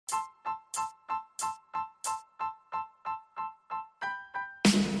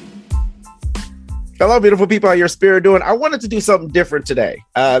Hello, beautiful people. How your spirit doing? I wanted to do something different today.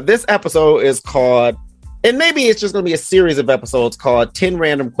 This episode is called, and maybe it's just going to be a series of episodes called 10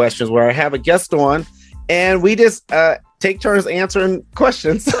 Random Questions, where I have a guest on and we just take turns answering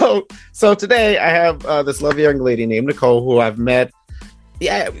questions. So today I have this lovely young lady named Nichole, who I've met.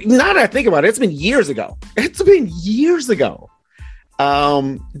 Yeah, now that I think about it, it's been years ago.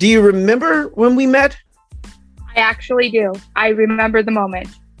 Do you remember when we met? I actually do. I remember the moment.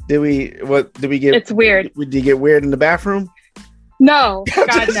 Did we get? It's weird. Did you get weird in the bathroom? No,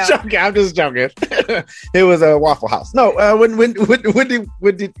 God, no. Joking. I'm just joking. It was a Waffle House. No, when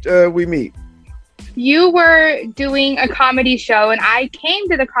did we meet? You were doing a comedy show, and I came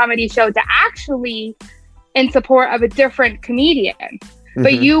to the comedy show to actually in support of a different comedian. Mm-hmm.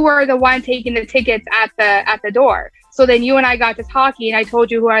 But you were the one taking the tickets at the door. So then you and I got to talking, and I told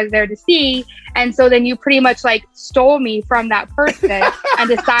you who I was there to see. And so then you pretty much like stole me from that person and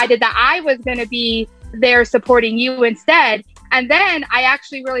decided that I was going to be there supporting you instead. And then I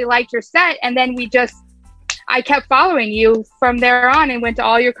actually really liked your set. And then I kept following you from there on and went to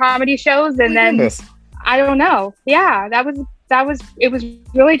all your comedy shows. And then I don't know. Yeah, it was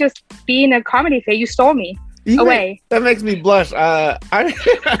really just being a comedy fan. You stole me away. That makes me blush. I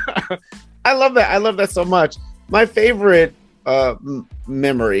love that. I love that so much. My favorite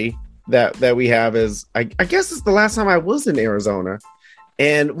memory that we have is, I guess it's the last time I was in Arizona,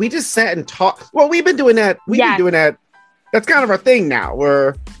 and we just sat and talked. Well, we've been doing that. Been doing that. That's kind of our thing now,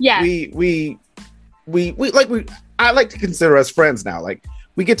 where I like to consider us friends now. Like,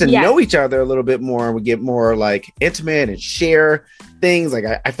 we get to know each other a little bit more, and we get more like intimate and share things. Like,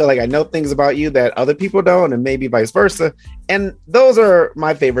 I feel like I know things about you that other people don't, and maybe vice versa. And those are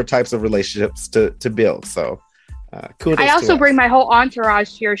my favorite types of relationships to build. So kudos. I also bring my whole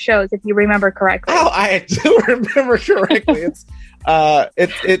entourage to your shows, if you remember correctly. Oh, I do remember correctly.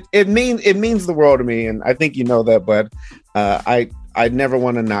 It means the world to me, and I think you know that. But I never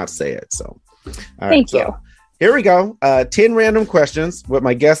want to not say it. So thank you. Here we go. 10 random questions with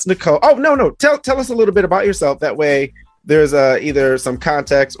my guest, Nichole. Oh, no. Tell us a little bit about yourself. That way there's either some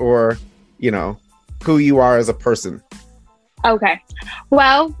context or, who you are as a person. Okay.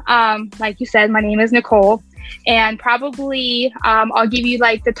 Well, like you said, my name is Nichole, and probably I'll give you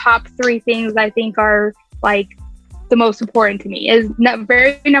like the top 3 things I think are like the most important to me.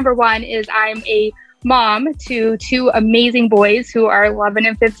 Very number 1 is I'm a mom to 2 amazing boys who are 11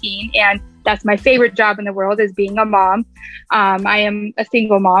 and 15, and that's my favorite job in the world, is being a mom. I am a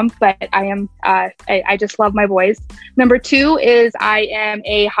single mom, but I just love my boys. Number 2 is I am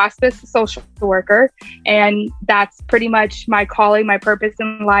a hospice social worker, and that's pretty much my calling, my purpose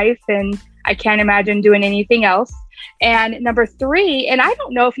in life, and I can't imagine doing anything else. And number 3, and I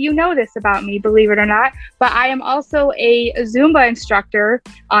don't know if you know this about me, believe it or not, but I am also a Zumba instructor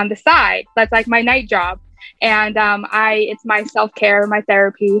on the side. That's like my night job. And it's my self-care, my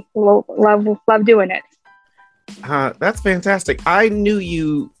therapy. Love doing it. That's fantastic. I knew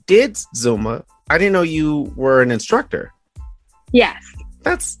you did Zumba. I didn't know you were an instructor. Yes.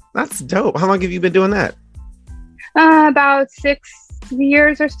 That's dope. How long have you been doing that? About 6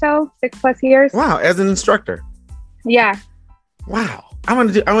 years or so, 6+ years. Wow, as an instructor. Yeah. Wow. I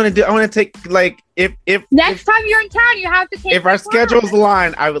want to take, like, if next time you're in town, you have to take. If our schedules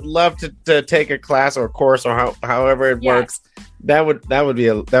align, I would love to take a class or a course, or however it works. That would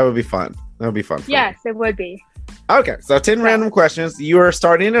be fun. That would be fun. Yes, it would be. Okay, so 10 random questions. You are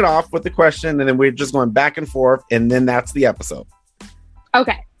starting it off with the question, and then we're just going back and forth, and then that's the episode.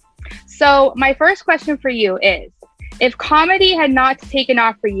 Okay. So my first question for you is, if comedy had not taken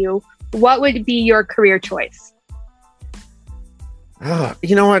off for you, what would be your career choice?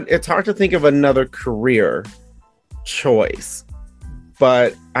 You know what? It's hard to think of another career choice,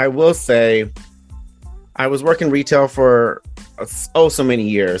 but I will say I was working retail for so many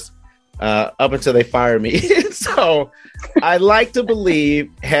years, up until they fired me. So I like to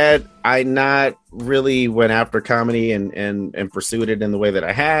believe, had I not really went after comedy and pursued it in the way that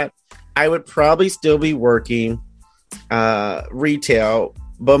I had, I would probably still be working retail,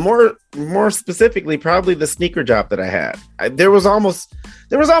 but more specifically, probably the sneaker job that I had. There was almost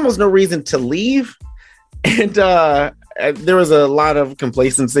no reason to leave, and there was a lot of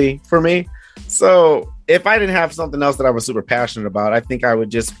complacency for me. So if I didn't have something else that I was super passionate about, I think I would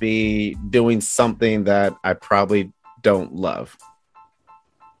just be doing something that I probably don't love.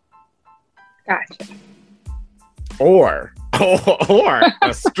 Gotcha. Or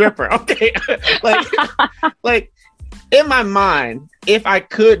a stripper. Okay. like in my mind, if I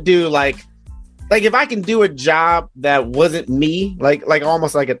could do like if I can do a job that wasn't me, like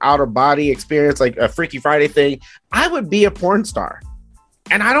almost like an outer body experience, like a Freaky Friday thing, I would be a porn star.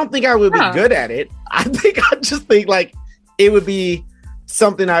 And I don't think I would be good at it. I just think like it would be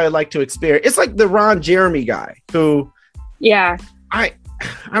something I would like to experience. It's like the Ron Jeremy guy who, I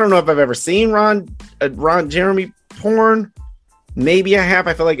don't know if I've ever seen Ron Jeremy porn. Maybe I have.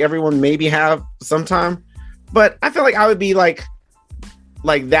 I feel like everyone maybe have sometime, but I feel like I would be like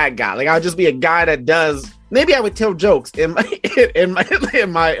that guy. Like I would just be a guy that does. Maybe I would tell jokes in my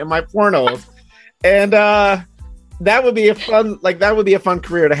pornos, and that would be a fun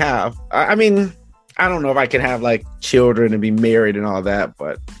career to have. I mean, I don't know if I could have like children and be married and all that,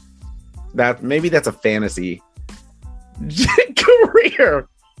 but that's a fantasy career.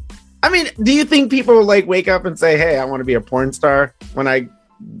 I mean, do you think people like wake up and say, "Hey, I want to be a porn star when I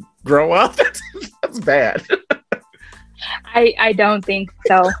grow up"? That's bad. I don't think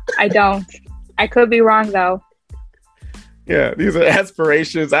so. I don't. I could be wrong though. Yeah, these are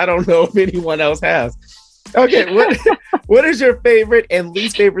aspirations. I don't know if anyone else has. Okay, what is your favorite and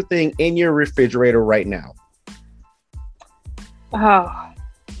least favorite thing in your refrigerator right now? Oh,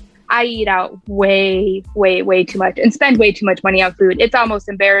 I eat out way, way, way too much and spend way too much money on food. It's almost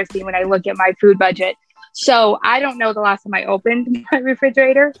embarrassing when I look at my food budget. So I don't know the last time I opened my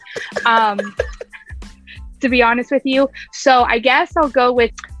refrigerator, to be honest with you. So I guess I'll go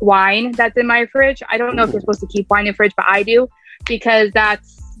with wine that's in my fridge. I don't know if you're supposed to keep wine in the fridge, but I do, because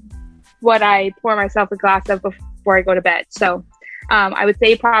that's what I pour myself a glass of before I go to bed. So I would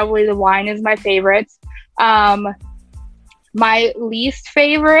say probably the wine is my favorite. My least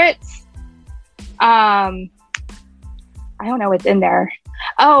favorite, I don't know what's in there.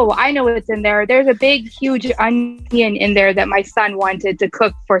 Oh, I know what's in there. There's a big, huge onion in there that my son wanted to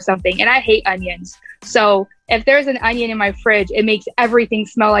cook for something, and I hate onions. So if there's an onion in my fridge, it makes everything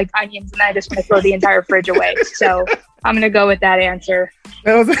smell like onions, and I just want to throw the entire fridge away. So I'm going to go with that answer.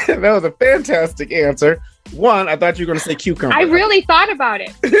 That was a fantastic answer. One, I thought you were going to say cucumber. I really thought about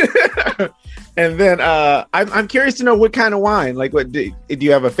it. And then I'm curious to know what kind of wine. Like, what do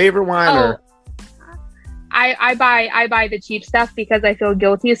you have a favorite wine? Or I buy the cheap stuff because I feel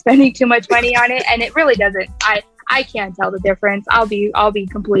guilty spending too much money on it, and it really doesn't. I can't tell the difference. I'll be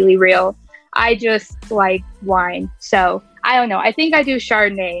completely real. I just like wine, so I don't know. I think I do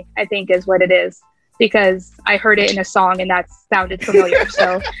Chardonnay. I think is what it is, because I heard it in a song and that sounded familiar.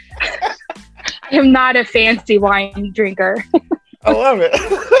 So I am not a fancy wine drinker. I love it.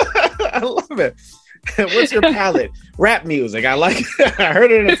 I love it. What's your palate? Rap music. I like it. I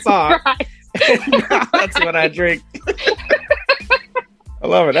heard it in a song. Right. That's what I drink. I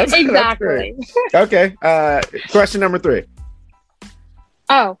love it. That's exactly. That's okay. Question number 3.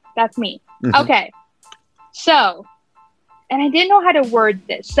 Oh, that's me. Mm-hmm. Okay. So, and I didn't know how to word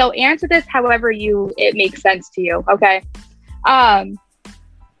this. So answer this however it makes sense to you. Okay.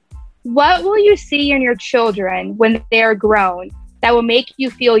 What will you see in your children when they are grown that will make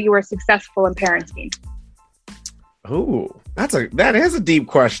you feel you are successful in parenting? Ooh, that is a deep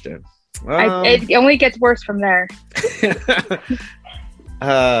question. It only gets worse from there.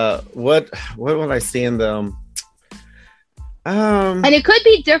 What will I see in them? And it could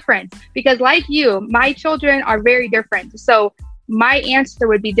be different because, like you, my children are very different. So my answer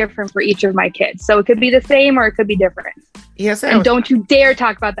would be different for each of my kids. So it could be the same or it could be different. Yes. And don't you dare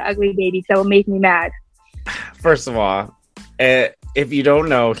talk about the ugly baby. That will make me mad. First of all, if you don't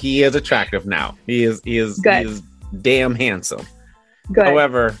know, he is attractive now. He is damn handsome. Good.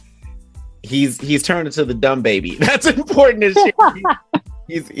 However, he's turned into the dumb baby. That's important as shit.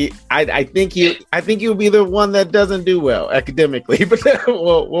 I think he'll be the one that doesn't do well academically, but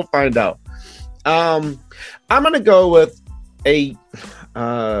we'll find out. I'm gonna go with an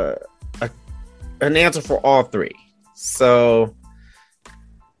answer for all 3. So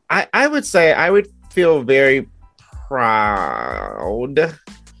I would say I would feel very proud.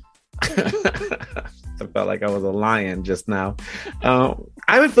 I felt like I was a lion just now.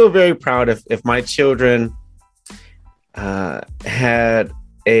 I would feel very proud if my children had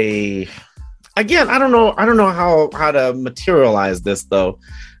again, I don't know how to materialize this though.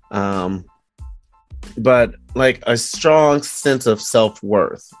 But like a strong sense of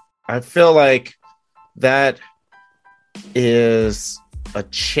self-worth. I feel like that is a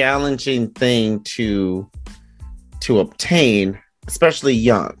challenging thing to obtain, especially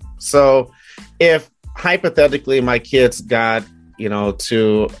young. So if hypothetically my kids got,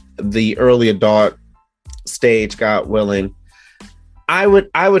 to the early adult stage, God willing, I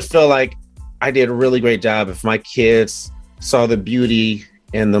would feel like I did a really great job if my kids saw the beauty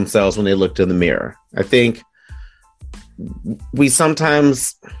in themselves when they looked in the mirror. I think we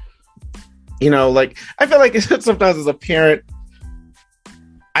sometimes, I feel like sometimes as a parent,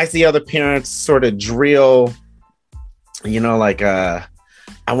 I see other parents sort of drill,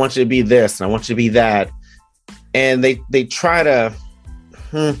 I want you to be this and I want you to be that. And they try to,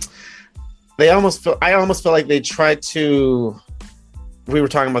 I almost feel like they try to, we were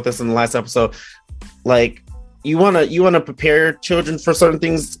talking about this in the last episode, like you want to prepare your children for certain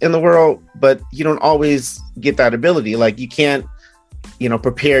things in the world, but you don't always get that ability. Like you can't,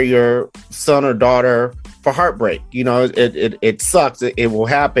 prepare your son or daughter for heartbreak. It sucks. It will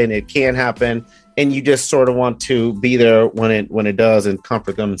happen. It can happen. And you just sort of want to be there when it does and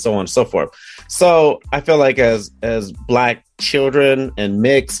comfort them and so on and so forth. So I feel like as Black children and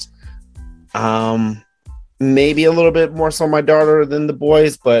mixed, maybe a little bit more so my daughter than the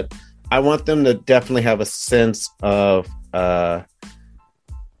boys, but I want them to definitely have a sense of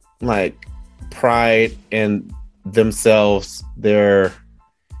like pride in themselves, their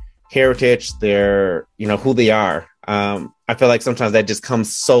heritage, their, who they are. I feel like sometimes that just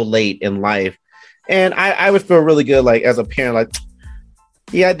comes so late in life. And I would feel really good, like as a parent, like,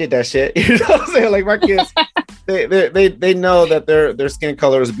 yeah, I did that shit. You know what I'm saying? Like my kids, they know that their skin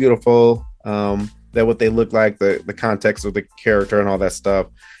color is beautiful. That what they look like, the context of the character and all that stuff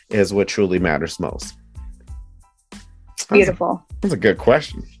is what truly matters most. Beautiful. That's a good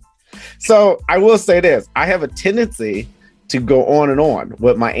question. So I will say this: I have a tendency to go on and on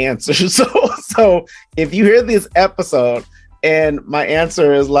with my answers. So if you hear this episode and my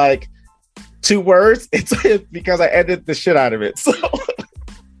answer is like 2 words, it's because I edited the shit out of it. So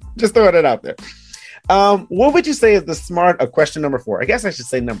just throwing it out there. What would you say is question number 4? I guess I should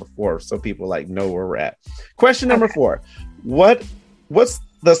say number 4 so people like know where we're at. Question number 4. What's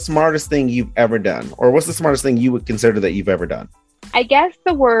the smartest thing you've ever done? Or what's the smartest thing you would consider that you've ever done? I guess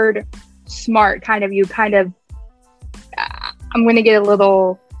the word smart I'm going to get a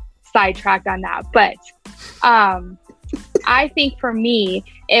little sidetracked on that. But I think for me,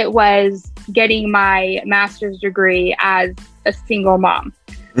 it was getting my master's degree as a single mom,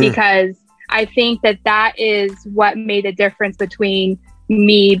 because I think that is what made a difference between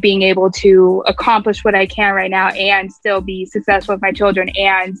me being able to accomplish what I can right now and still be successful with my children,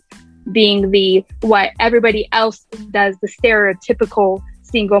 and being what everybody else does, the stereotypical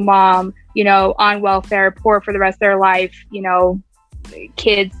single mom, on welfare, poor for the rest of their life,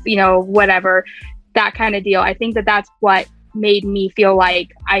 kids, whatever, that kind of deal. I think that's what made me feel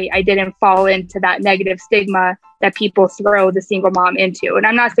like I didn't fall into that negative stigma that people throw the single mom into. And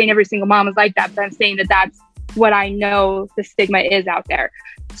I'm not saying every single mom is like that, but I'm saying that's what I know the stigma is out there.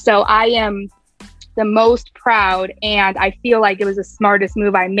 So I am the most proud, and I feel like it was the smartest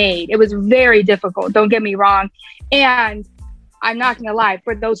move I made. It was very difficult, don't get me wrong. And I'm not gonna lie,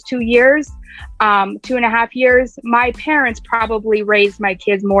 for those 2 years, 2.5 years, my parents probably raised my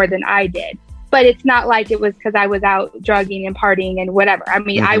kids more than I did. But it's not like it was because I was out drugging and partying and whatever. I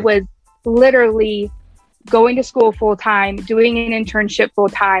mean, I was literally going to school full time, doing an internship full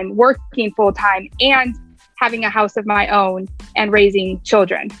time, working full time, and having a house of my own and raising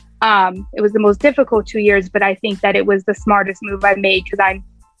children. It was the most difficult 2 years, but I think that it was the smartest move I made because I'm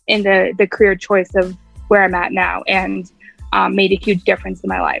in the career choice of where I'm at now, and made a huge difference in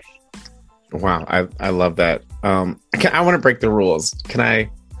my life. Wow. I love that. I want to break the rules. Can I?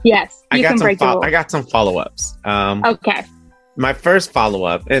 Yes, you can break the rules. I got some follow-ups. Okay. My first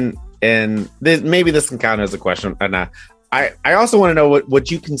follow-up, and maybe this can count as a question. And I also want to know what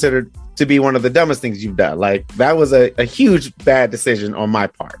you consider to be one of the dumbest things you've done. Like that was a huge bad decision on my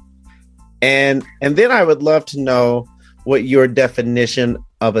part. And then I would love to know what your definition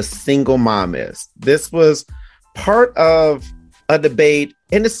of a single mom is. This was part of a debate,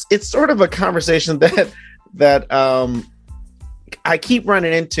 and it's sort of a conversation that I keep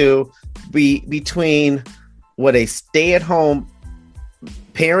running into between what a stay-at-home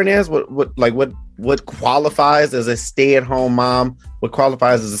parent is, what qualifies as a stay-at-home mom, what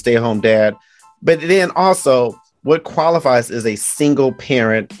qualifies as a stay-at-home dad, but then also what qualifies as a single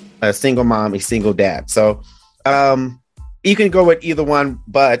parent, a single mom, a single dad. So you can go with either one,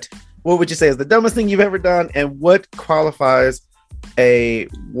 but what would you say is the dumbest thing you've ever done, and what qualifies a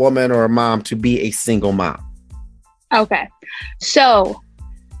woman or a mom to be a single mom? Okay. So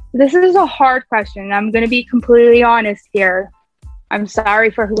this is a hard question. I'm going to be completely honest here. I'm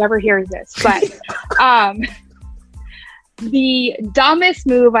sorry for whoever hears this, but the dumbest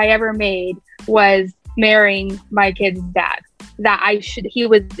move I ever made was marrying my kid's dad. That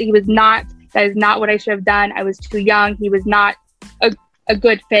is not what I should have done. I was too young. He was not a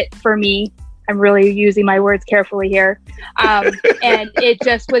good fit for me. I'm really using my words carefully here. And it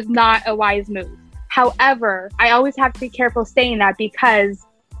just was not a wise move. However, I always have to be careful saying that, because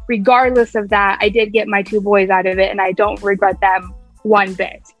regardless of that, I did get my 2 boys out of it, and I don't regret them one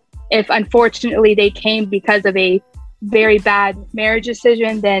bit. If unfortunately they came because of a very bad marriage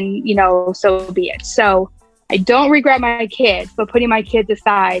decision, then, so be it. So I don't regret my kids, but putting my kids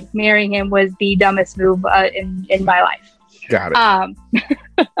aside, marrying him was the dumbest move in my life. Got it.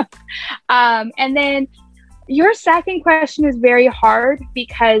 And then your second question is very hard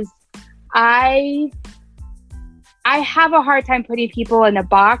because I have a hard time putting people in a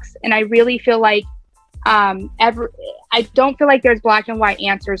box, and I really feel like I don't feel like there's black and white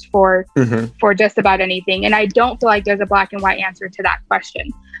answers for just about anything, and I don't feel like there's a black and white answer to that question.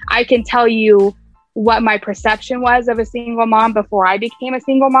 I can tell you what my perception was of a single mom before I became a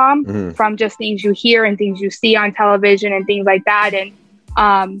single mom, from just things you hear and things you see on television and things like that,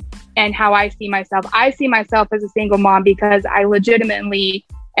 and how I see myself. I see myself as a single mom because I legitimately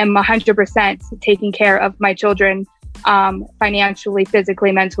am 100% taking care of my children, financially,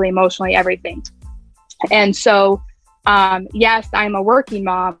 physically, mentally, emotionally, everything. And so, yes, I'm a working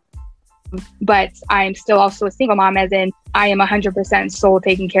mom, but I'm still also a single mom, as in I am 100% sole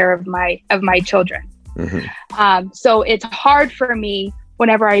taking care of my children. So it's hard for me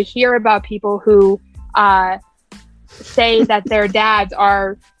whenever I hear about people who say that their dads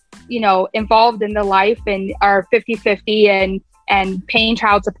are, involved in the life and are 50-50 and paying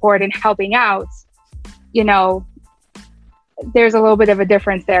child support and helping out. There's a little bit of a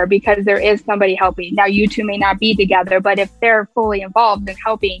difference there because there is somebody helping. Now, you two may not be together, but if they're fully involved in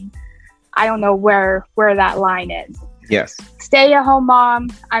helping, I don't know where that line is. Yes. Stay-at-home mom.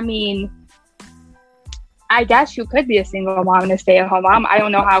 I mean, I guess you could be a single mom and a stay-at-home mom. I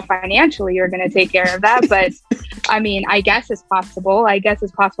don't know how financially you're going to take care of that, but I mean, I guess it's possible. I guess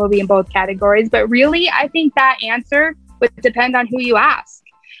it's possible to be in both categories. But really, I think that answer would depend on who you ask.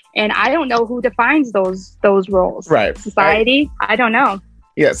 And I don't know who defines those roles. Right. Society? I don't know.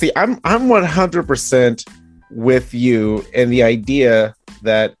 Yeah. See, I'm 100% with you in the idea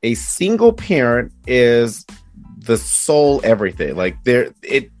that a single parent is the sole everything. Like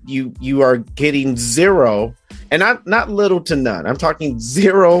you are getting zero, and not little to none. I'm talking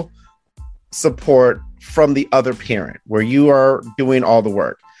zero support from the other parent, where you are doing all the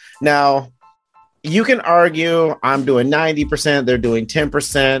work. Now, you can argue I'm doing 90%, they're doing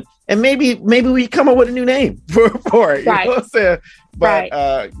 10%, and maybe we come up with a new name for it. Right. You know what I'm saying? But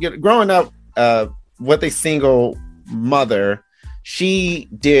right. Growing up with a single mother, she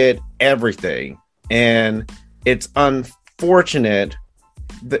did everything, and it's unfortunate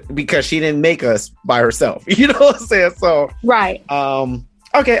because she didn't make us by herself. You know what I'm saying? So right.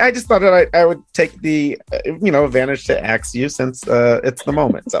 Okay, I just thought that I would take the advantage to ask you since it's the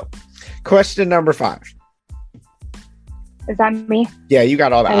moment. So, question number 5. Is that me? Yeah, you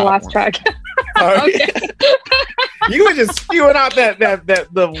got all that. I lost track. Okay. You were just spewing out that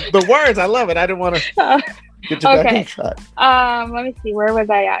the words. I love it. I didn't want to get you back on track. Let me see. Where was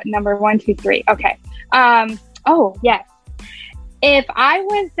I at? Number 1, 2, 3. Okay. Oh yes. If I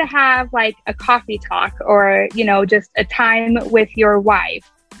was to have like a coffee talk or, just a time with your wife,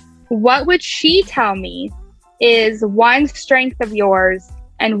 what would she tell me is one strength of yours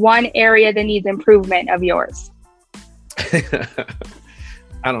and one area that needs improvement of yours?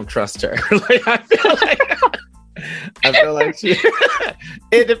 I don't trust her. I feel like she.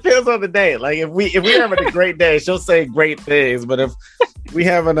 It depends on the day. Like if we're having a great day, she'll say great things. But if we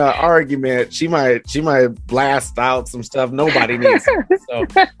having an argument, she might blast out some stuff nobody needs. So,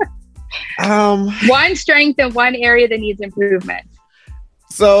 one strength and one area that needs improvement.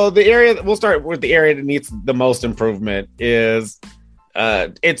 So we'll start with the area that needs the most improvement is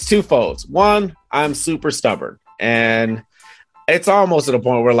it's twofold. One, I'm super stubborn, and it's almost to the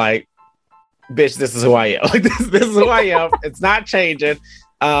point where like, bitch, this is who I am. Like this is who I am. It's not changing.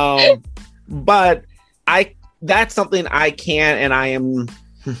 But that's something I can and I am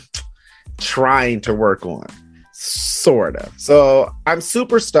trying to work on, sort of. So I'm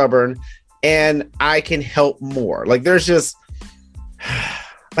super stubborn and I can help more. Like there's just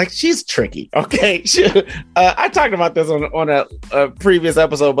like she's tricky. Okay. I talked about this on a previous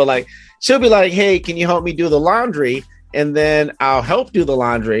episode, but like she'll be like, hey, can you help me do the laundry? And then I'll help do the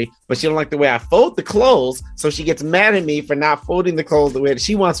laundry, but she don't like the way I fold the clothes. So she gets mad at me for not folding the clothes the way that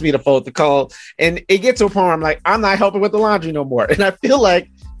she wants me to fold the clothes. And it gets to a point where I'm like, I'm not helping with the laundry no more. And I feel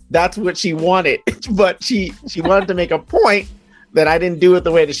like that's what she wanted, but she wanted to make a point that I didn't do it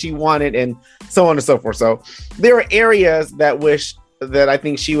the way that she wanted and so on and so forth. So there are areas that I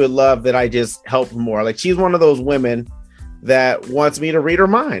think she would love that I just help more. Like she's one of those women that wants me to read her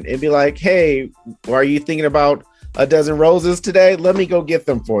mind and be like, hey, are you thinking about a dozen roses today? Let me go get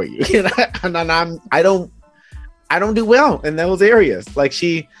them for you. And I don't do well in those areas. Like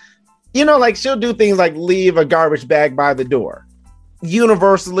she, like she'll do things like leave a garbage bag by the door.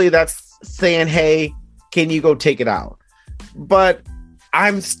 Universally, that's saying, hey, can you go take it out? But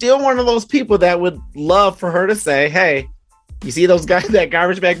I'm still one of those people that would love for her to say, hey, you see those guys, that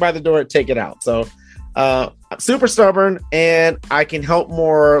garbage bag by the door, take it out. So I'm super stubborn, and I can help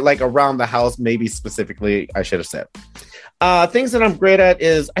more like around the house, maybe specifically, I should have said. Things that I'm great at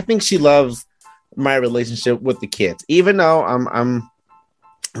is I think she loves my relationship with the kids. Even though I'm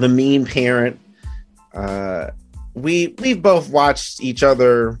the mean parent, we've both watched each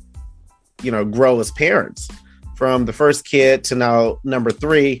other, grow as parents, from the first kid to now number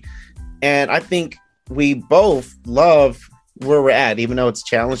 3. And I think we both love where we're at, even though it's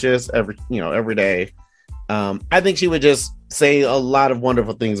challenges every day. I think she would just say a lot of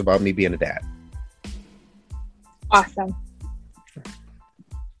wonderful things about me being a dad. Awesome.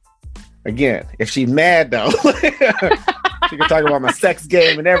 Again, if she's mad though, she can talk about my sex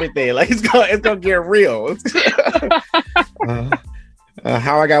game and everything. Like it's gonna get real.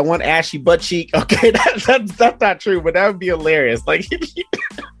 How I got one ashy butt cheek. Okay, that's not true, but that would be hilarious. Like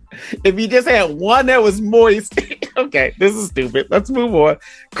if you just had one that was moist. Okay, this is stupid. Let's move on.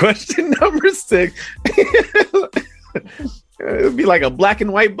 Question number 6. It would be like a black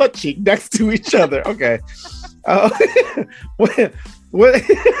and white butt cheek next to each other. Okay.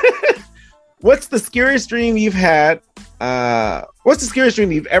 What's the scariest dream you've had? What's the scariest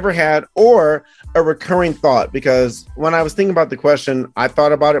dream you've ever had, or a recurring thought? Because when I was thinking about the question, I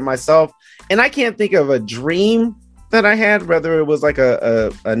thought about it myself, and I can't think of a dream that I had, whether it was like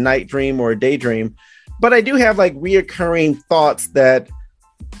a night dream or a daydream. But I do have like reoccurring thoughts that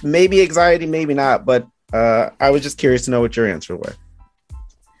maybe anxiety, maybe not. But I was just curious to know what your answer was.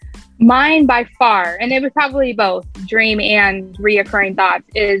 Mine by far, and it was probably both dream and reoccurring thoughts,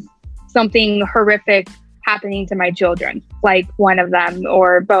 is something horrific happening to my children, like one of them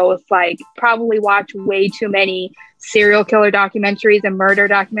or both. Like probably watch way too many serial killer documentaries and murder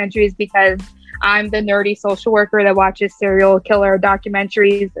documentaries, because I'm the nerdy social worker that watches serial killer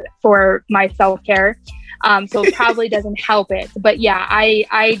documentaries for my self-care. So it probably doesn't help it. But yeah,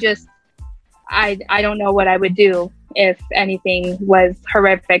 I don't know what I would do if anything was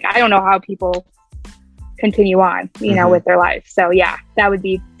horrific. I don't know how people continue on, with their life. So yeah, that would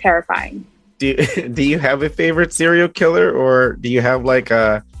be terrifying. Do you have a favorite serial killer, or do you have like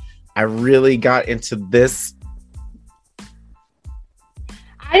I really got into this?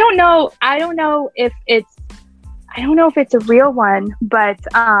 I don't know if it's a real one, but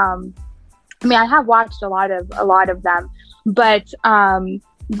I have watched a lot of them, but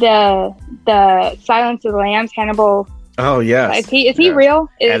the Silence of the Lambs, Hannibal. Oh yes. Is he real?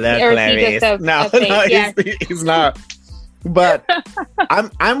 Or is he just a fake? No, yeah. he's not. But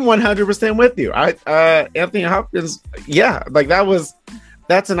I'm 100% with you. Anthony Hopkins, yeah, like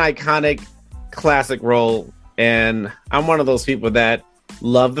that's an iconic classic role, and I'm one of those people that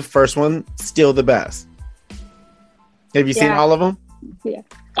love the first one, still the best. Have you seen all of them? Yeah,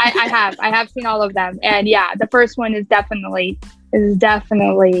 I have seen all of them, and yeah, the first one is definitely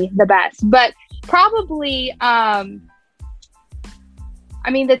the best. But probably,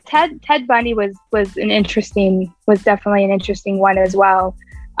 the Ted Bundy was definitely an interesting one as well.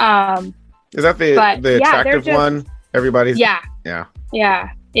 Is that the attractive one? Everybody's yeah.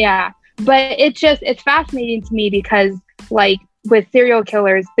 But it's fascinating to me because, like, with serial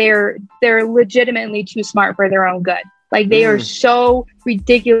killers, they're legitimately too smart for their own good. Like they are so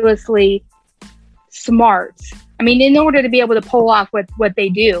ridiculously smart. In order to be able to pull off what they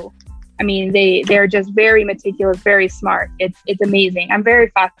do, they're just very meticulous, very smart. It's amazing. I'm very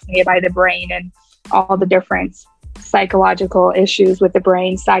fascinated by the brain and all the different psychological issues with the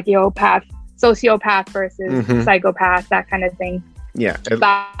brain, sociopath versus psychopath, that kind of thing. Yeah, it's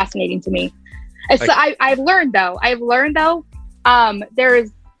fascinating to me. So I've learned though,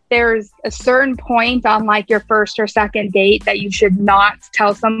 there's a certain point on like your first or second date that you should not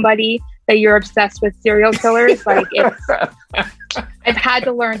tell somebody that you're obsessed with serial killers. Like I've had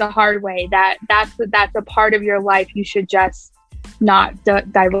to learn the hard way that that's a part of your life you should just not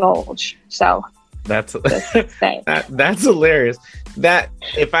divulge. So that's hilarious. That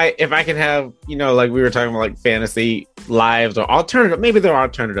if I can have, like we were talking about, like fantasy lives or alternative, maybe they're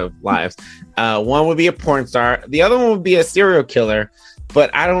alternative lives. One would be a porn star. The other one would be a serial killer. But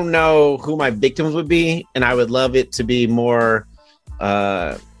I don't know who my victims would be, and I would love it to be more.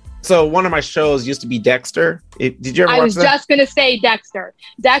 So one of my shows used to be Dexter. Did you ever watch that? I was just going to say Dexter.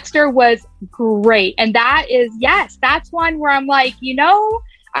 Dexter was great, and that's one where I'm like,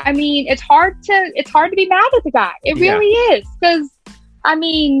 it's hard to be mad at the guy. It really is, because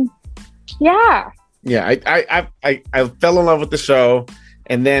yeah. I fell in love with the show,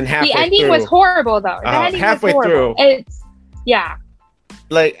 and then halfway the ending through, was horrible though. The ending halfway was horrible. Through,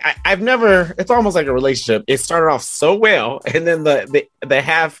 like I've never. It's almost like a relationship. It started off so well, and then the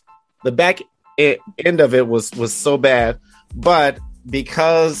back end of it was so bad. But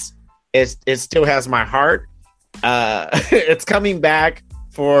because it still has my heart, it's coming back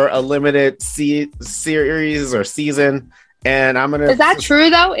for a limited series or season, and I'm gonna. Is that true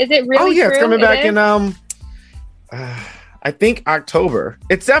though? Is it really? Oh yeah, true? it's coming back in I think October.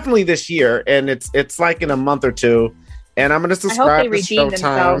 It's definitely this year, and it's like in a month or two. And I'm going to subscribe to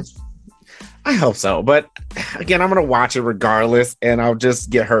Showtime. I hope so. But again, I'm going to watch it regardless, and I'll just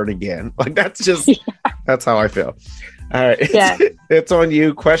get hurt again. Like, that's just, that's how I feel. All right. Yeah. It's on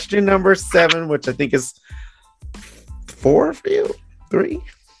you. Question number 7, which I think is 4 for you. 3?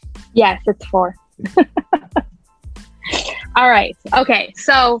 Yes, it's 4. All right. Okay.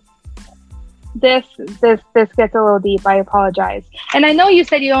 So this gets a little deep. I apologize. And I know you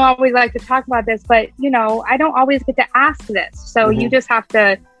said you don't always like to talk about this, but I don't always get to ask this. So you just have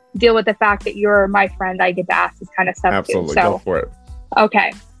to deal with the fact that you're my friend. I get to ask this kind of stuff. Absolutely. Too. So, go for it.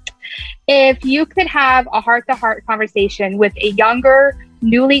 Okay. If you could have a heart-to-heart conversation with a younger,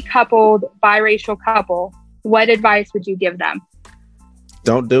 newly coupled biracial couple, what advice would you give them?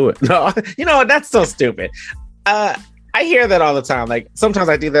 Don't do it. No, that's so stupid. I hear that all the time. Like, sometimes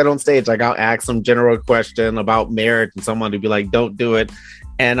I do that on stage. Like, I'll ask some general question about marriage and someone to be like, don't do it.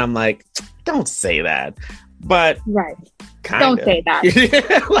 And I'm like, don't say that. But right. Don't say that.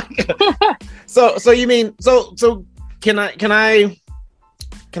 So you mean, so can I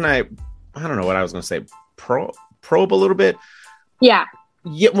don't know what I was going to say. Probe a little bit. Yeah.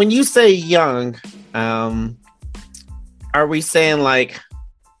 When you say young, are we saying like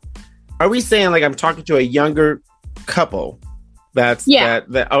I'm talking to a younger couple?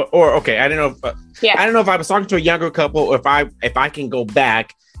 Okay. I don't know if I was talking to a younger couple, or if I can go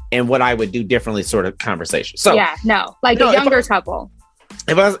back and what I would do differently, sort of conversation. So a younger couple.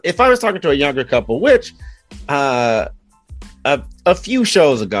 If I was talking to a younger couple, which a few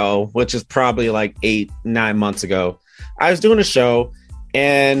shows ago, which is probably like 8-9 months ago, I was doing a show,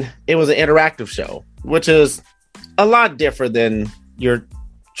 and it was an interactive show, which is a lot different than your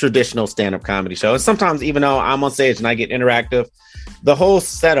traditional stand-up comedy show. And sometimes, even though I'm on stage and I get interactive, the whole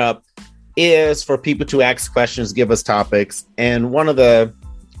setup is for people to ask questions, give us topics. And one of the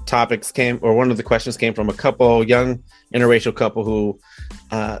questions came from a young interracial couple who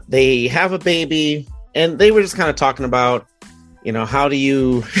they have a baby, and they were just kind of talking about, how do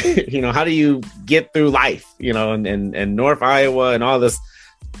you, how do you get through life, in North Iowa and all this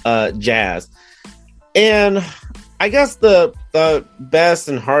jazz. And I guess the best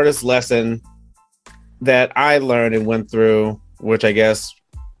and hardest lesson that I learned and went through, which I guess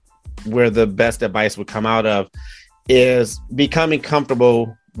where the best advice would come out of, is becoming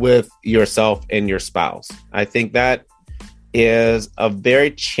comfortable with yourself and your spouse. I think that is a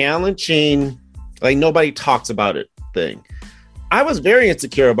very challenging, like, nobody talks about it thing. I was very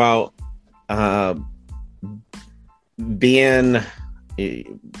insecure about having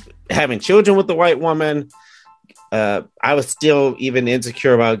children with a white woman. I was still even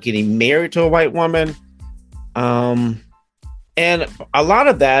insecure about getting married to a white woman. And a lot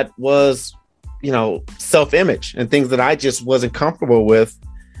of that was, self-image and things that I just wasn't comfortable with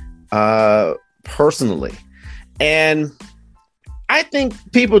personally. And I think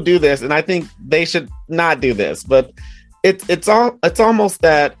people do this, and I think they should not do this, but it's almost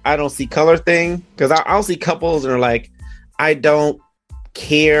that I don't see color thing, because I'll see couples and are like, I don't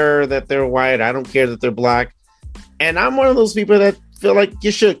care that they're white. I don't care that they're black. And I'm one of those people that feel like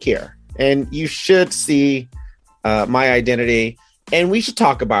you should care, and you should see my identity, and we should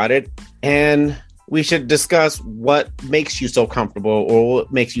talk about it, and we should discuss what makes you so comfortable or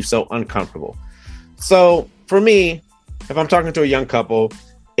what makes you so uncomfortable. So for me, if I'm talking to a young couple,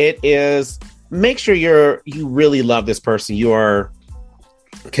 it is make sure you really love this person. You are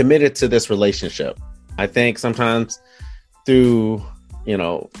committed to this relationship. I think sometimes through,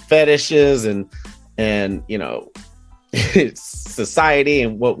 fetishes and society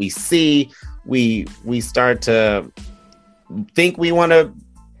and what we see, we start to think we want to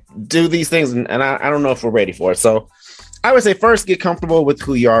do these things, and I don't know if we're ready for it. So I would say first, get comfortable with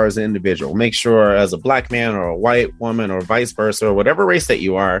who you are as an individual. Make sure, as a black man or a white woman or vice versa, or whatever race that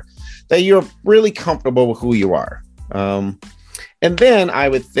you are, that you're really comfortable with who you are. And then I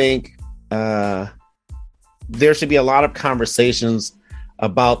would think there should be a lot of conversations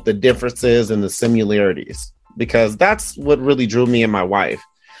about the differences and the similarities, because that's what really drew me and my wife.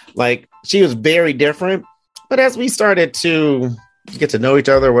 Like, she was very different, but as we started to get to know each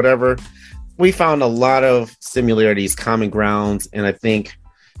other or whatever, we found a lot of similarities, common grounds. And I think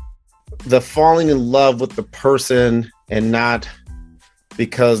the falling in love with the person and not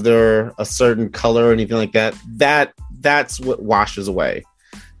because they're a certain color or anything like that, that's what washes away.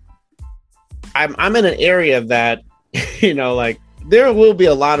 I'm in an area that, like there will be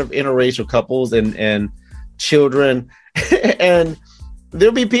a lot of interracial couples and children and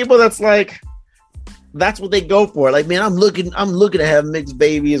there'll be people that's like, that's what they go for. Like, man, I'm looking to have mixed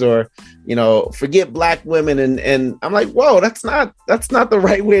babies or, forget black women. And I'm like, whoa, that's not the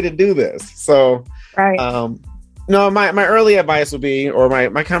right way to do this. So, right. No, my early advice would be, or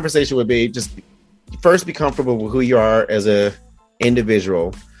my conversation would be, just first be comfortable with who you are as a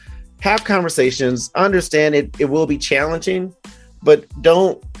individual. Have conversations, understand it will be challenging, but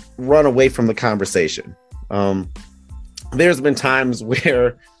don't run away from the conversation. There's been times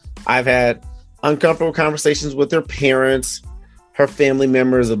where I've had uncomfortable conversations with her parents, her family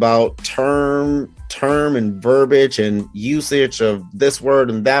members about term and verbiage and usage of this word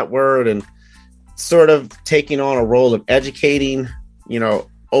and that word, and sort of taking on a role of educating,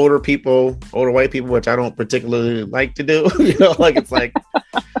 older white people, which I don't particularly like to do, it's like,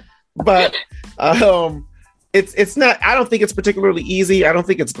 but it's not, I don't think it's particularly easy. I don't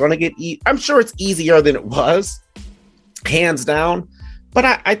think it's going to get I'm sure it's easier than it was, hands down.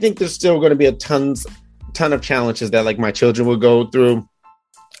 But I think there's still going to be a ton of challenges that like my children will go through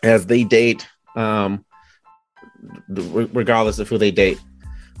as they date, regardless of who they date.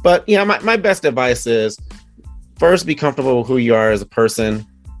 But my best advice is first be comfortable with who you are as a person,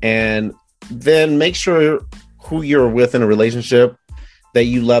 and then make sure who you're with in a relationship that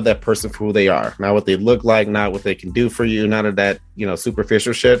you love that person for who they are, not what they look like, not what they can do for you, none of that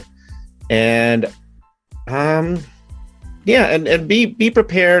superficial shit. And and be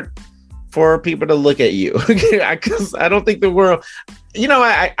prepared for people to look at you, because I don't think the world,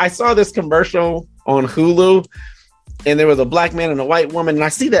 I saw this commercial on Hulu and there was a black man and a white woman, and I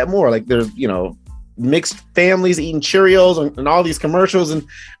see that more, like there's mixed families eating Cheerios and all these commercials, and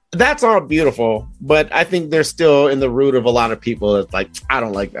that's all beautiful, but I think they're still in the root of a lot of people. It's like, I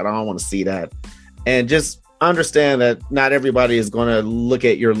don't like that, I don't want to see that. And just understand that not everybody is going to look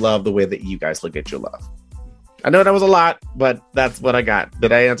at your love the way that you guys look at your love. I know that was a lot, but that's what I got.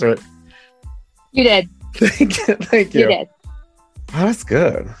 Did I answer it? You did. Thank you. You did. Oh, that's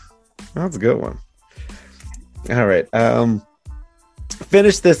good. That's a good one. All right.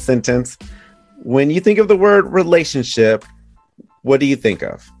 Finish this sentence. When you think of the word relationship, what do you think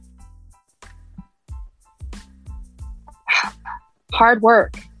of? Hard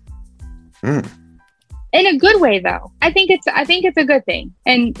work. In a good way, though. I think it's a good thing,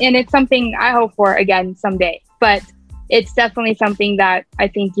 and it's something I hope for again someday. But it's definitely something that I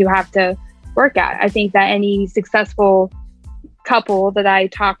think you have to work at. I think that any successful couple that I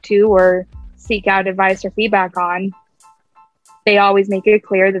talk to or seek out advice or feedback on, they always make it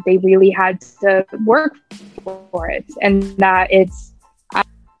clear that they really had to work for it, and that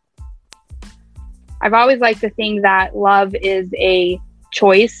I've always liked to think that love is a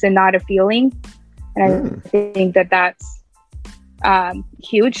choice and not a feeling. And I think that that's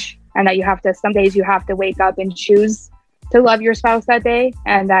huge, and that some days you have to wake up and choose to love your spouse that day,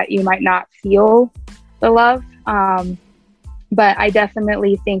 and that you might not feel the love. But I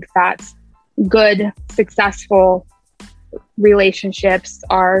definitely think that good, successful relationships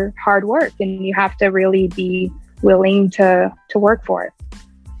are hard work, and you have to really be willing to work for it.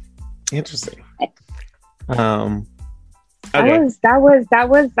 Interesting. Okay. That was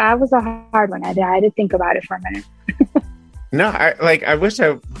a hard one. I had to think about it for a minute. No, I wish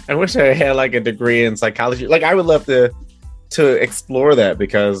I had like a degree in psychology. Like, I would love to explore that,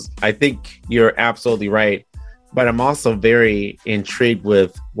 because I think you're absolutely right. But I'm also very intrigued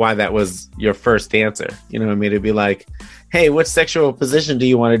with why that was your first answer. You know what I mean? It'd be like, hey, what sexual position do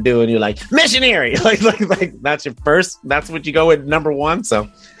you want to do? And you're like, missionary. like that's your first. That's what you go with, number one. So,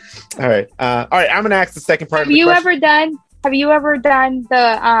 all right. I'm going to ask the second part. Have you ever done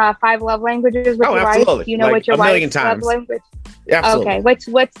the 5 love languages with your absolutely. wife? Do you know what your wife's love language? Absolutely. Okay. What's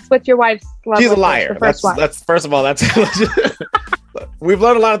your wife's love language? She's a liar. That's first of all, that's we've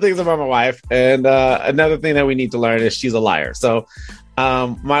learned a lot of things about my wife, and another thing that we need to learn is she's a liar. So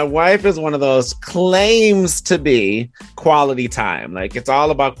my wife is one of those, claims to be quality time. Like, it's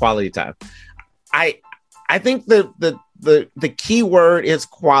all about quality time. I think the key word is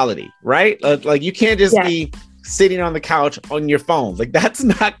quality, right? Like, you can't just be sitting on the couch on your phone. Like, that's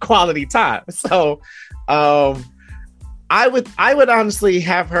not quality time. So I would honestly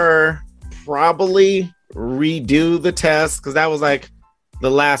have her probably redo the test, because that was like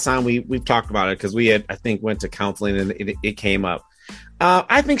the last time we've talked about it, because we had, I think, went to counseling and it came up.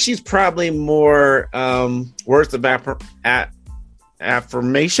 I think she's probably more words of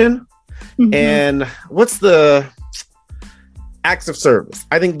affirmation. Mm-hmm. And what's the acts of service.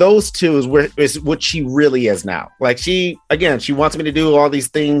 I think those two is what she really is now. Like she wants me to do all these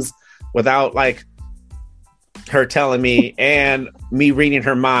things without like her telling me and me reading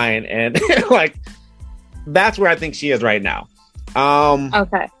her mind, and like that's where I think she is right now.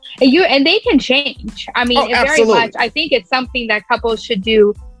 Okay. And they can change. I mean, very much. I think it's something that couples should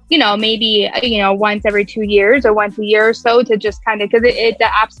do, maybe, once every 2 years or once a year or so, to just kind of, because it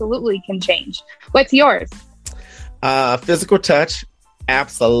absolutely can change. What's yours? Physical touch.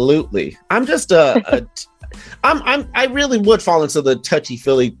 Absolutely. I'm just I really would fall into the touchy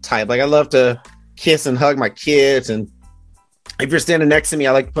feely type. Like I love to kiss and hug my kids. And if you're standing next to me,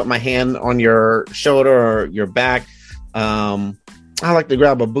 I like to put my hand on your shoulder or your back. I like to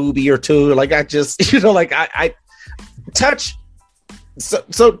grab a boobie or two. Like I just, I touch.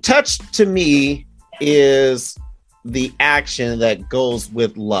 So touch to me is the action that goes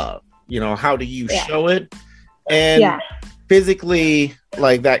with love. How do you show it? And physically,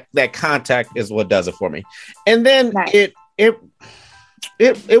 like that contact is what does it for me. And then it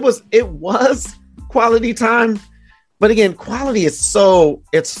was quality time. But again, quality is so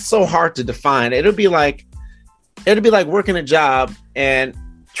hard to define. It'll be like working a job and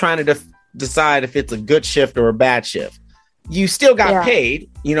trying to decide if it's a good shift or a bad shift. You still got paid,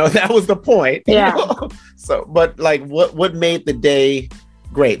 that was the point. So, but like what made the day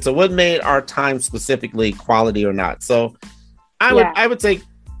great? So what made our time specifically quality or not? So I would say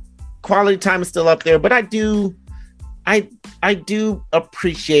quality time is still up there, but I do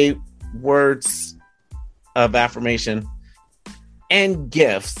appreciate words of affirmation and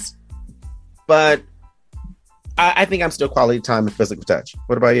gifts, but I think I'm still quality time and physical touch.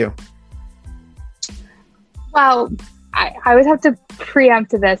 What about you? Well, I would have to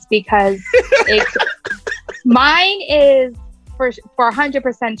preempt this because mine is for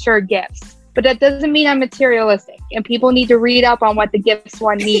 100% sure gifts, but that doesn't mean I'm materialistic. And people need to read up on what the gifts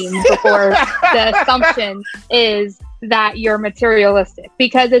one means before the assumption is that you're materialistic,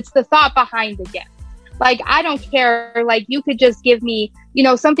 because it's the thought behind the gift. Like, I don't care. Like, you could just give me,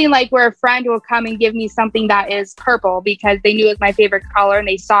 something like where a friend will come and give me something that is purple because they knew it was my favorite color and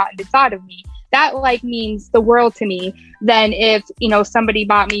they saw it and they thought of me. That like means the world to me than if, somebody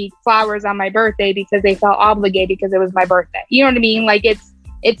bought me flowers on my birthday because they felt obligated because it was my birthday. You know what I mean? Like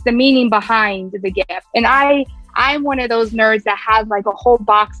it's the meaning behind the gift. And I'm one of those nerds that has like a whole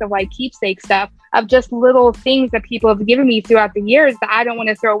box of like keepsake stuff of just little things that people have given me throughout the years that I don't want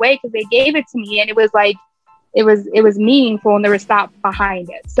to throw away because they gave it to me. And it was like, it was meaningful and there was thought behind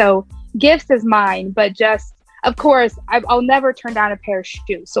it. So gifts is mine, but just, of course, I'll never turn down a pair of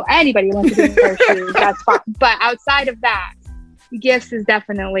shoes. So anybody who wants to give me a pair of shoes, that's fine. But outside of that, gifts is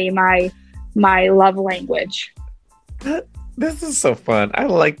definitely my love language. This is so fun. I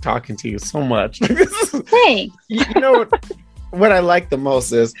like talking to you so much. Thanks. What I like the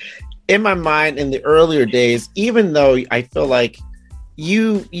most is, in my mind, in the earlier days, even though I feel like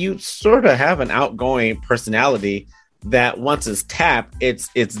you sort of have an outgoing personality that once it's tapped, it's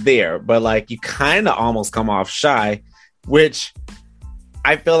there, but like you kind of almost come off shy, which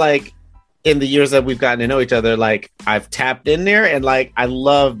I feel like in the years that we've gotten to know each other, like I've tapped in there, and like I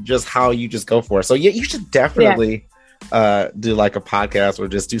love just how you just go for it. So yeah, you should definitely do like a podcast or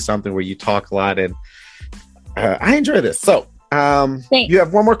just do something where you talk a lot, and I enjoy this. So you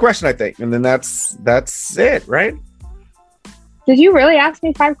have one more question, I think, and then that's it, right? Did you really ask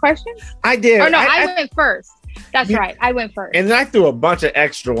me 5 questions? I did. Oh no, I went first. That's right. I went first. And then I threw a bunch of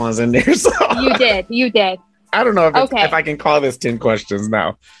extra ones in there. So You did. I don't know if I can call this 10 questions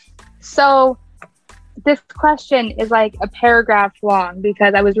now. So this question is like a paragraph long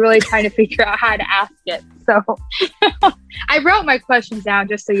because I was really trying to figure out how to ask it. So I wrote my questions down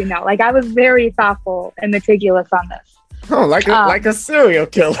just so you know. Like I was very thoughtful and meticulous on this. Oh, like a serial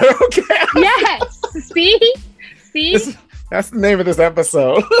killer. Okay. Yes. See? That's the name of this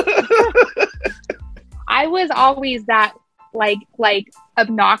episode. I was always that like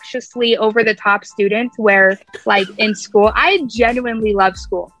obnoxiously over the top student where like in school, I genuinely love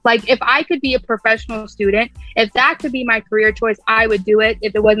school. Like if I could be a professional student, if that could be my career choice, I would do it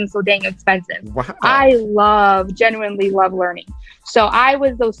if it wasn't so dang expensive. Wow. I genuinely love learning. So I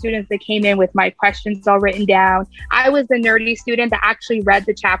was those students that came in with my questions all written down. I was the nerdy student that actually read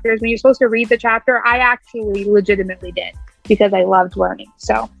the chapters. When you're supposed to read the chapter, I actually legitimately did because I loved learning.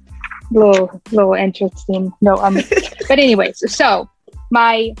 So little interesting note. But anyways, so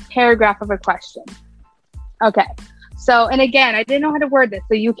my paragraph of a question. Okay. So, and again, I didn't know how to word this,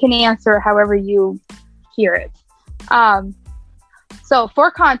 so you can answer however you hear it. So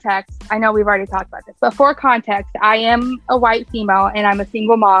for context, I know we've already talked about this, but for context, I am a white female and I'm a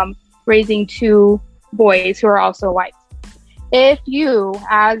single mom raising 2 boys who are also white. If you,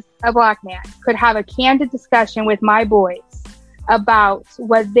 as a Black man, could have a candid discussion with my boys about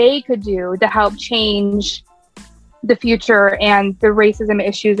what they could do to help change the future and the racism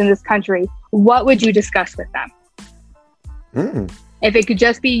issues in this country, what would you discuss with them? If it could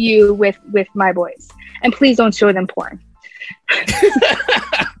just be you with my boys. And please don't show them porn.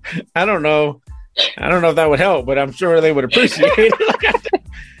 I don't know if that would help, but I'm sure they would appreciate it.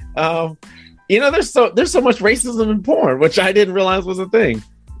 There's so much racism in porn, which I didn't realize was a thing.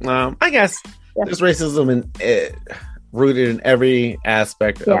 I guess there's racism rooted in every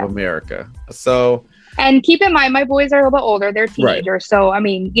aspect of America. So, and keep in mind, my boys are a little bit older; they're teenagers. Right. So, I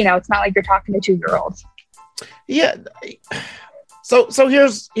mean, it's not like you're talking to 2-year-olds. Yeah. So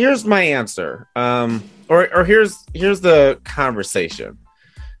here's my answer. Or here's the conversation.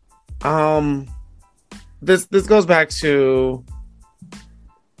 This goes back to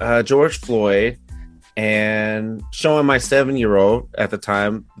George Floyd and showing my 7-year-old at the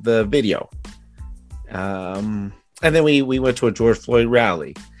time the video. And then we went to a George Floyd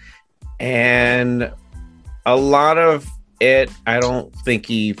rally. And a lot of it, I don't think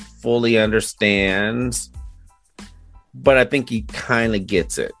he fully understands, but I think he kind of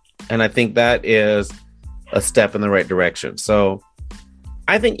gets it. And I think that is a step in the right direction. So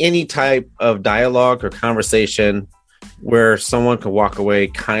I think any type of dialogue or conversation where someone could walk away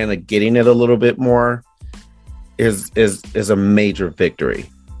kind of getting it a little bit more is a major victory.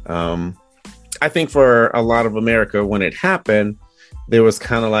 I think for a lot of America, when it happened, there was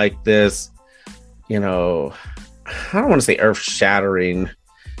kind of like this, I don't want to say earth shattering.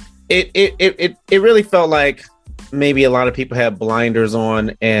 It really felt like maybe a lot of people had blinders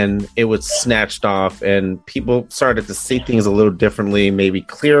on and it was snatched off and people started to see things a little differently, maybe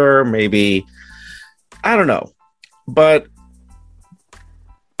clearer, maybe, I don't know. But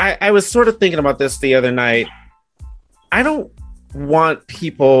I was sort of thinking about this the other night. I don't want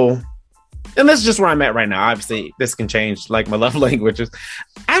people, and this is just where I'm at right now. Obviously, this can change, like my love languages.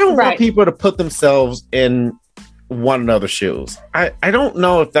 I don't want people to put themselves in one another's shoes. I don't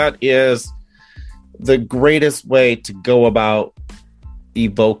know if that is the greatest way to go about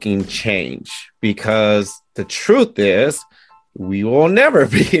evoking change, because the truth is we will never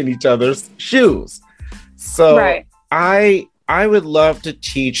be in each other's shoes. So I would love to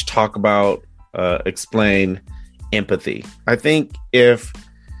talk about, explain empathy. I think if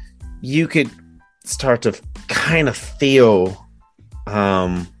you could start to kind of feel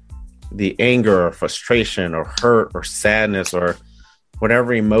the anger or frustration or hurt or sadness or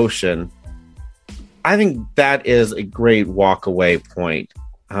whatever emotion, I think that is a great walk away point.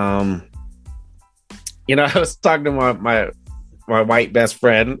 I was talking to my white best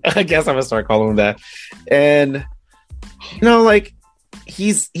friend. I guess I'm gonna start calling him that. And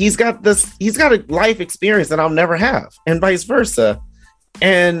he's got a life experience that I'll never have, and vice versa.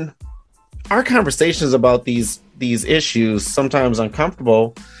 And our conversations about these issues, sometimes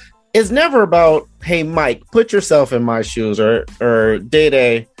uncomfortable, is never about, hey, Mike, put yourself in my shoes, or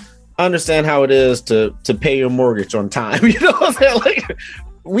Day, understand how it is to pay your mortgage on time. You know what I'm saying?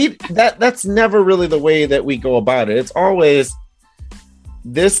 Like that's never really the way that we go about it. It's always,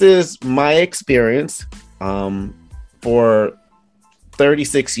 this is my experience for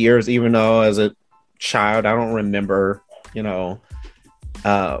 36 years, even though as a child I don't remember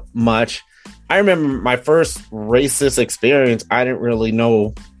much. I remember my first racist experience. I didn't really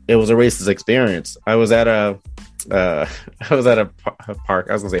know it was a racist experience. I was at a park.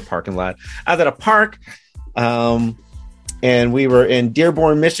 I was gonna say parking lot. I was at a park, and we were in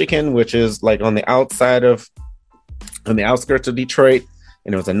Dearborn, Michigan, which is like on the outskirts of Detroit.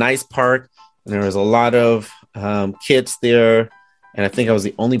 And it was a nice park, and there was a lot of kids there. And I think I was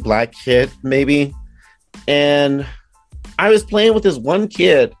the only black kid, maybe. And I was playing with this one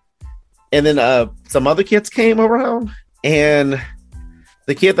kid, and then some other kids came around, and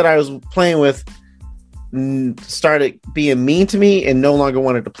the kid that I was playing with started being mean to me and no longer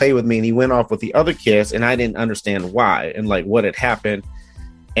wanted to play with me. And he went off with the other kids, and I didn't understand why and like what had happened.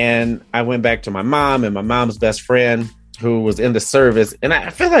 And I went back to my mom and my mom's best friend, who was in the service, and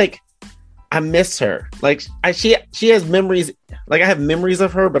I feel like I miss her. Like she has memories. Like I have memories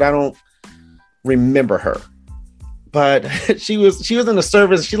of her, but I don't remember her. But she was in the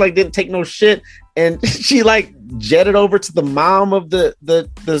service. She like didn't take no shit, and she like jetted over to the mom of the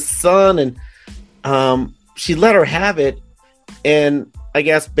son, and she let her have it. And I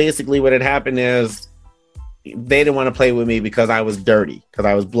guess basically what had happened is they didn't want to play with me because I was dirty, because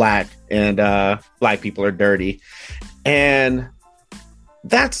I was black, and black people are dirty. And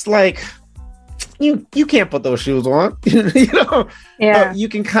that's like, you can't put those shoes on. You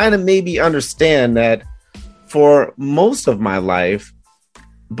can kind of maybe understand that for most of my life,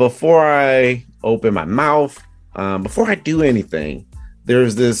 before I open my mouth, before I do anything,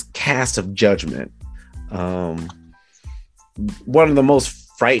 there's this cast of judgment. One of the most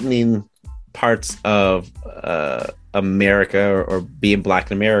frightening parts of America, or being Black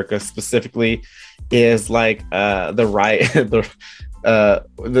in America specifically, is like the riot,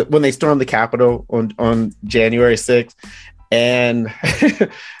 when they stormed the Capitol on January 6th, and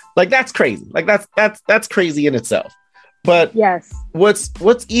like that's crazy. Like that's crazy in itself. But yes,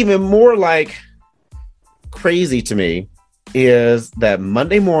 what's even more like crazy to me is that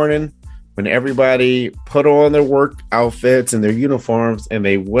Monday morning, when everybody put on their work outfits and their uniforms and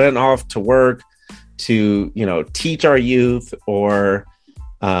they went off to work to, teach our youth or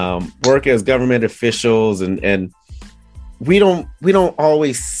work as government officials, and we don't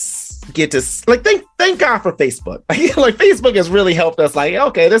always get to, like, thank God for Facebook. Like Facebook has really helped us, like,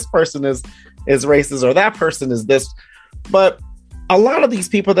 okay, this person is racist, or that person is this. But a lot of these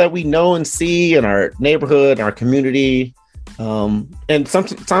people that we know and see in our neighborhood, our community, and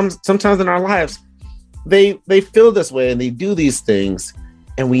sometimes in our lives, they feel this way and they do these things,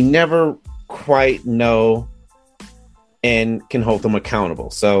 and we never quite know and can hold them accountable.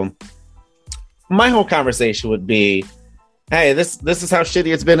 So my whole conversation would be, hey, this is how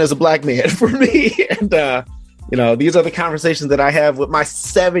shitty it's been as a Black man for me. And these are the conversations that I have with my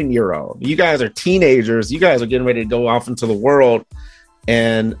 7-year-old. You guys are teenagers. You guys are getting ready to go off into the world.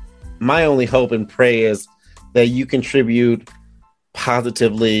 And my only hope and pray is that you contribute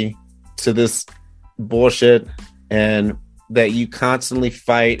positively to this bullshit, and that you constantly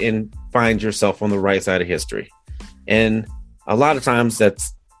fight and find yourself on the right side of history. And a lot of times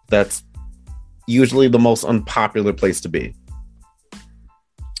that's usually the most unpopular place to be.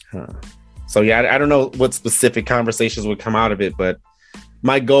 So yeah, I don't know what specific conversations would come out of it, but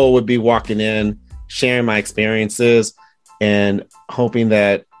my goal would be walking in, sharing my experiences, and hoping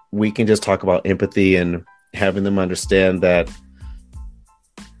that we can just talk about empathy and having them understand that.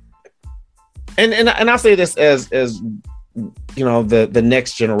 And I'll say this as the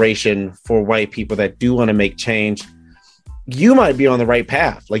next generation for white people that do want to make change. You might be on the right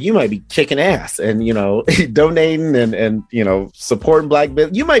path. Like, you might be kicking ass and, donating and supporting Black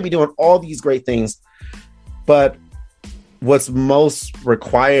business. You might be doing all these great things, but what's most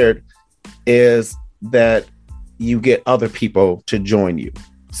required is that you get other people to join you.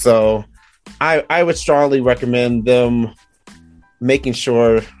 So I would strongly recommend them making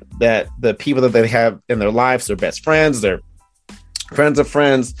sure that the people that they have in their lives, their best friends, their friends of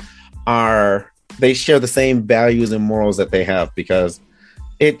friends, they share the same values and morals that they have, because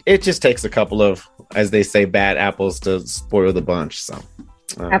it just takes a couple of, as they say, bad apples to spoil the bunch. So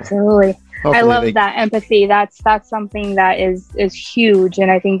absolutely. I love that empathy. That's something that is huge.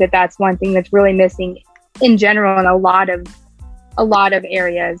 And I think that that's one thing that's really missing in general in a lot of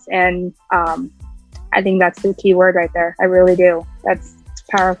areas. And I think that's the key word right there. I really do. That's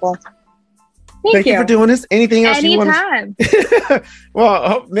powerful. Thank you for doing this. Anything else Anytime. you want?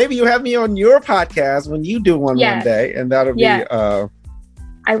 Well, maybe you have me on your podcast when you do one day, and that'll be. I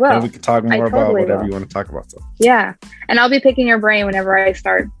will. And we can talk more about whatever you want to talk about. So. Yeah, and I'll be picking your brain whenever I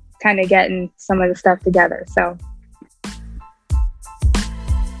start kind of getting some of the stuff together. So